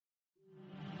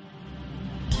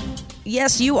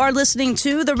Yes, you are listening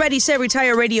to the Ready, Set,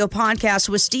 Retire radio podcast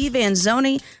with Steve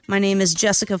Anzoni. My name is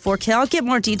Jessica Forkel. Get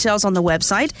more details on the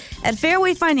website at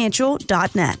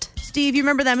fairwayfinancial.net. Steve, you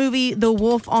remember that movie, The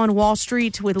Wolf on Wall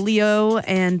Street, with Leo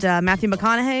and Matthew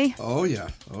McConaughey? Oh, yeah.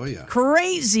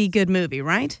 Crazy good movie,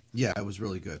 right? Yeah, it was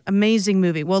really good. Amazing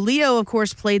movie. Well, Leo, of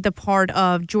course, played the part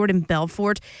of Jordan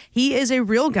Belfort. He is a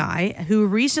real guy who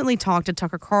recently talked to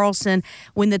Tucker Carlson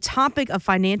when the topic of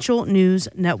financial news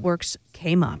networks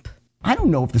came up. I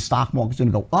don't know if the stock market's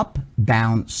going to go up,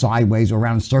 down, sideways, or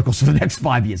around in circles for the next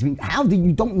 5 years. I mean, how do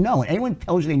you don't know? And anyone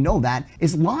tells you they know that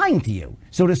is lying to you.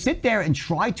 So to sit there and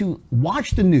try to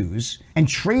watch the news and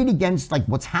trade against like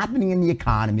what's happening in the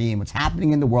economy and what's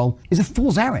happening in the world is a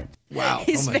fool's errand. Wow.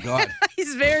 Oh, my God.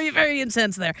 He's very, very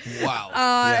intense there. Wow.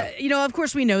 Yeah. You know, of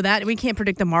course, we know that. We can't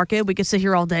predict the market. We could sit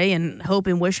here all day and hope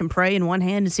and wish and pray in one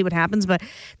hand and see what happens. But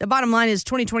the bottom line is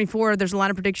 2024, there's a lot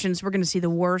of predictions. We're going to see the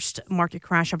worst market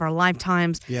crash of our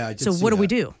lifetimes. Yeah, I did so see what do that. we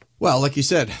do? Well, like you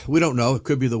said, we don't know. It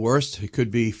could be the worst. It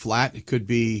could be flat. It could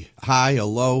be high or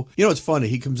low. You know, it's funny.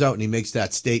 He comes out and he makes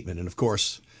that statement. And, of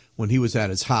course, when he was at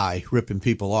his high, ripping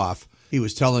people off, he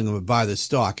was telling them to buy this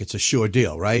stock. It's a sure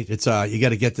deal, right? It's you got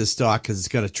to get this stock because it's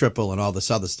going to triple and all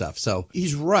this other stuff. So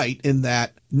he's right in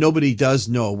that nobody does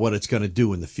know what it's going to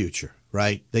do in the future,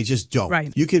 right? They just don't.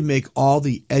 Right. You can make all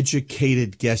the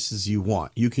educated guesses you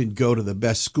want. You can go to the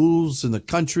best schools in the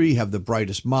country, have the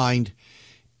brightest mind,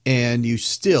 and you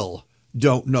still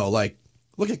don't know. Like,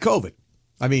 look at COVID.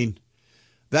 I mean,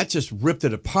 that just ripped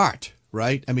it apart,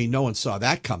 right? I mean, no one saw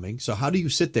that coming. So how do you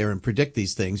sit there and predict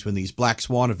these things when these black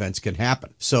swan events can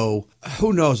happen? So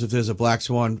who knows if there's a black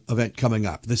swan event coming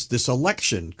up? This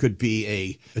election could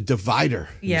be a divider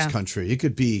in this country. It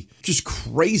could be just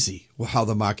crazy how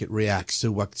the market reacts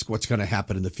to what's going to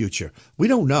happen in the future. We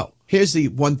don't know. Here's the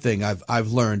one thing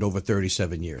I've learned over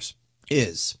 37 years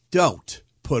is don't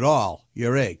put all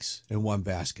your eggs in one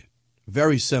basket.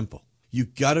 Very simple. You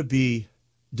got to be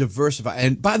diversify.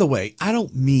 And by the way, I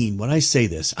don't mean, when I say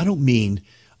this, I don't mean,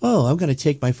 oh, I'm going to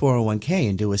take my 401k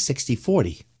and do a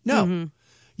 60-40. No,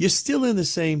 you're still in the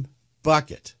same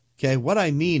bucket. Okay. What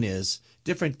I mean is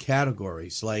different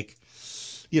categories. Like,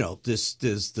 you know, there's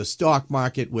the stock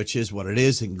market, which is what it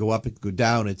is. It can go up, it can go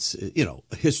down. It's, you know,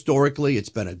 historically, it's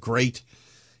been a great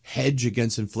hedge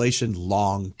against inflation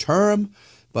long term,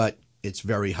 but it's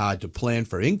very hard to plan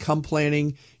for income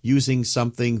planning using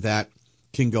something that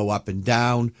can go up and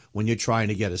down when you're trying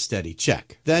to get a steady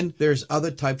check. Then there's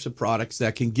other types of products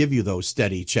that can give you those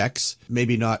steady checks.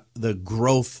 Maybe not the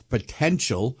growth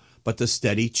potential, but the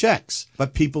steady checks.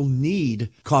 But people need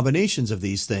combinations of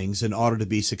these things in order to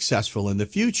be successful in the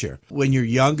future. When you're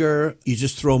younger, you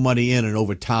just throw money in, and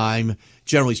over time,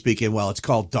 generally speaking, well, it's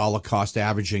called dollar cost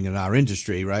averaging in our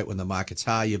industry, right? When the market's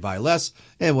high, you buy less,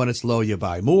 and when it's low, you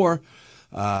buy more.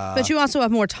 But you also have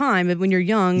more time when you're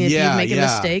young. If you make a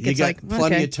mistake, you it's got like,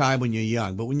 plenty okay. of time when you're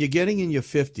young. But when you're getting in your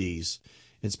 50s,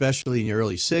 especially in your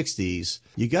early 60s,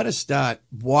 you got to start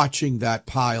watching that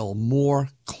pile more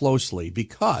closely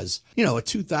because, you know, a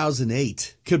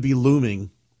 2008 could be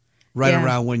looming right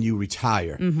around when you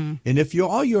retire. And if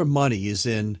all your money is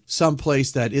in some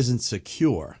place that isn't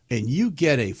secure and you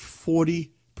get a 40%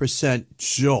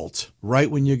 jolt right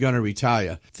when you're going to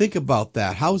retire, think about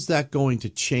that. How's that going to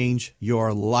change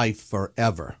your life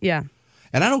forever? Yeah.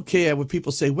 And I don't care when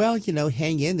people say, well, you know,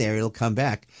 hang in there, it'll come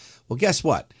back. Well, guess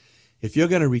what? If you're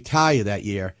going to retire that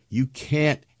year, you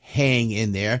can't hang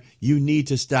in there. You need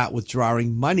to start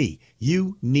withdrawing money.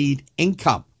 You need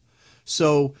income.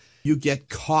 So you get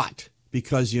caught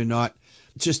because you're not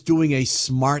just doing a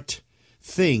smart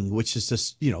thing, which is to,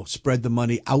 you know, spread the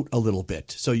money out a little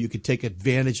bit so you could take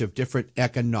advantage of different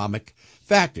economic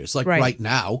factors. Like right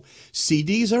now,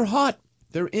 CDs are hot.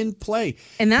 They're in play.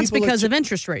 And that's because of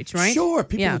interest rates, right? Sure.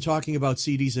 People are talking about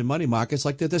CDs and money markets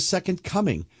like they're the second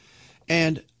coming.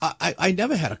 And I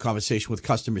never had a conversation with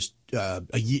customers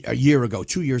a year ago,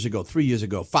 2 years ago, 3 years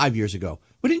ago, 5 years ago.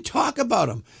 We didn't talk about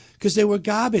them because they were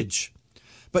garbage.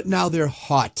 But now they're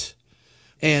hot.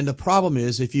 And the problem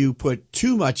is if you put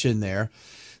too much in there,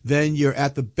 then you're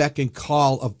at the beck and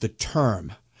call of the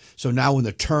term. So now when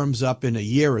the term's up in a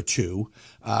year or two,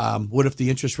 what if the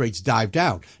interest rates dive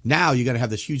down? Now you're going to have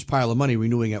this huge pile of money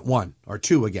renewing at 1 or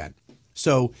 2 again.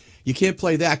 So you can't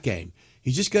play that game.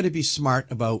 You just got to be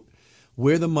smart about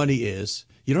where the money is.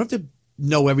 You don't have to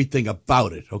know everything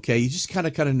about it, okay? You just kind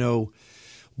of know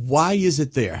why is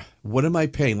it there? What am I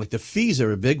paying? Like the fees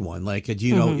are a big one. Like, do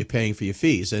you know what you're paying for your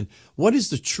fees? And what is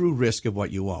the true risk of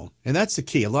what you own? And that's the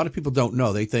key. A lot of people don't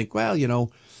know. They think, well,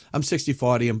 I'm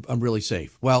 60-40, I'm really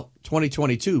safe. Well,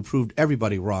 2022 proved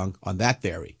everybody wrong on that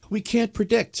theory. We can't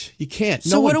predict. You can't.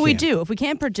 So no what one do we can. do if we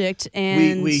can't predict?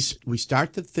 And We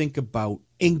start to think about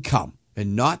income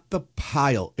and not the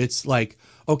pile. It's like,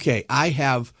 okay, I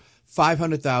have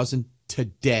 $500,000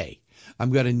 today.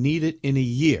 I'm going to need it in a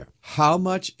year. How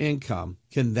much income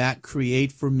can that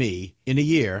create for me in a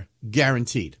year,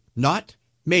 guaranteed? Not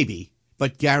maybe,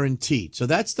 but guaranteed. So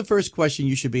that's the first question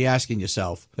you should be asking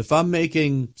yourself. If I'm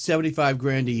making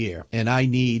 $75,000 a year and I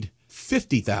need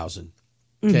 $50,000,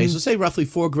 okay, so say roughly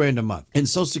 $4,000 a month, and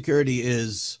Social Security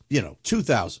is,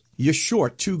 $2,000. You're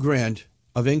short $2,000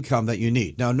 of income that you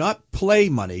need. Now, not play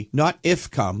money, not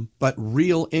IFCOM, but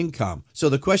real income. So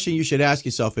the question you should ask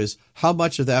yourself is, how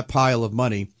much of that pile of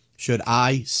money should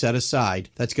I set aside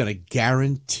that's going to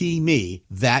guarantee me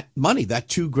that money, that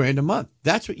 $2,000 a month?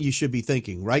 That's what you should be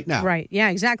thinking right now. Right. Yeah,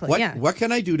 exactly. What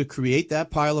can I do to create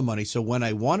that pile of money so when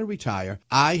I want to retire,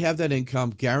 I have that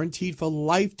income guaranteed for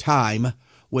lifetime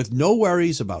with no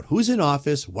worries about who's in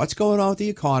office, what's going on with the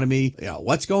economy,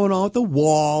 what's going on with the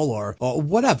wall or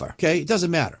whatever. Okay, it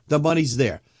doesn't matter. The money's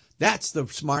there. That's the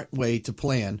smart way to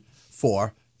plan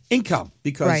for income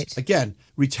because, again,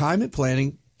 retirement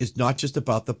planning is not just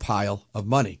about the pile of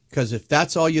money. Because if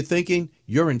that's all you're thinking,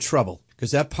 you're in trouble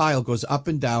because that pile goes up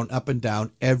and down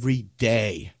every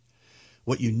day.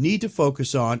 What you need to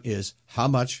focus on is how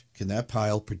much can that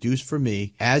pile produce for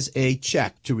me as a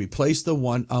check to replace the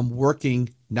one I'm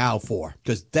working now for,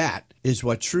 because that is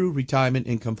what true retirement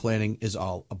income planning is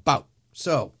all about.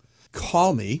 So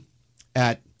call me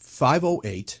at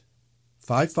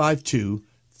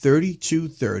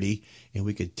 508-552-3230, and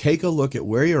we could take a look at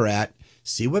where you're at,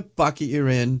 see what bucket you're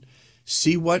in,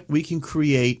 see what we can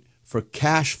create for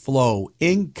cash flow,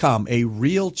 income, a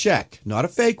real check, not a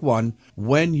fake one,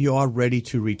 when you're ready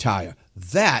to retire.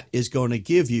 That is going to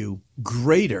give you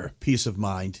greater peace of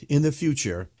mind in the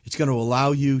future. It's going to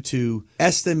allow you to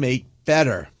estimate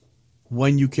better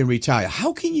when you can retire.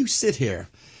 How can you sit here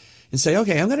and say,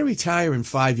 okay, I'm going to retire in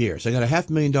 5 years. I got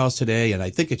 $500,000 today, and I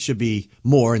think it should be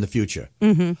more in the future.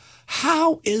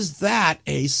 How is that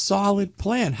a solid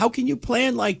plan? How can you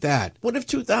plan like that? What if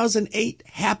 2008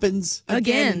 happens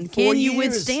again? Can you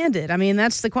withstand it? I mean,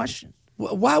 that's the question.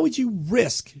 Why would you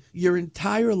risk your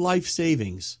entire life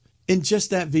savings in just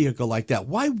that vehicle like that?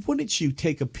 Why wouldn't you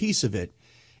take a piece of it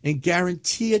and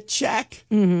guarantee a check?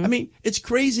 I mean, it's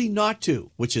crazy not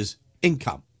to, which is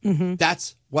income.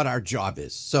 That's what our job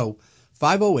is. So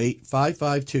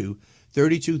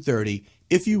 508-552-3230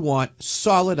 if you want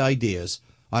solid ideas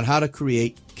on how to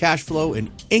create cash flow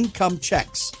and income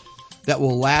checks that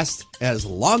will last as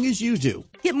long as you do.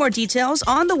 Get more details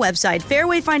on the website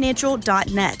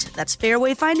fairwayfinancial.net. That's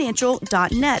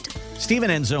fairwayfinancial.net.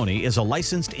 Stephen Anzoni is a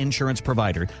licensed insurance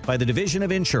provider by the Division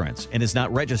of Insurance and is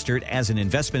not registered as an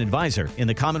investment advisor in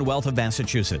the Commonwealth of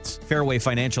Massachusetts. Fairway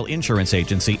Financial Insurance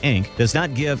Agency, Inc. does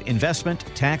not give investment,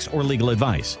 tax, or legal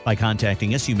advice. By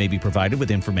contacting us, you may be provided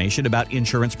with information about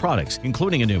insurance products,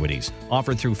 including annuities,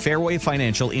 offered through Fairway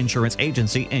Financial Insurance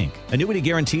Agency, Inc. Annuity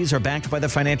guarantees are backed by the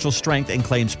financial strength and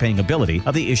claims paying ability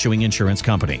of the issuing insurance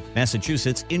company.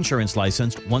 Massachusetts Insurance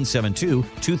Licensed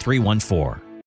 1722314.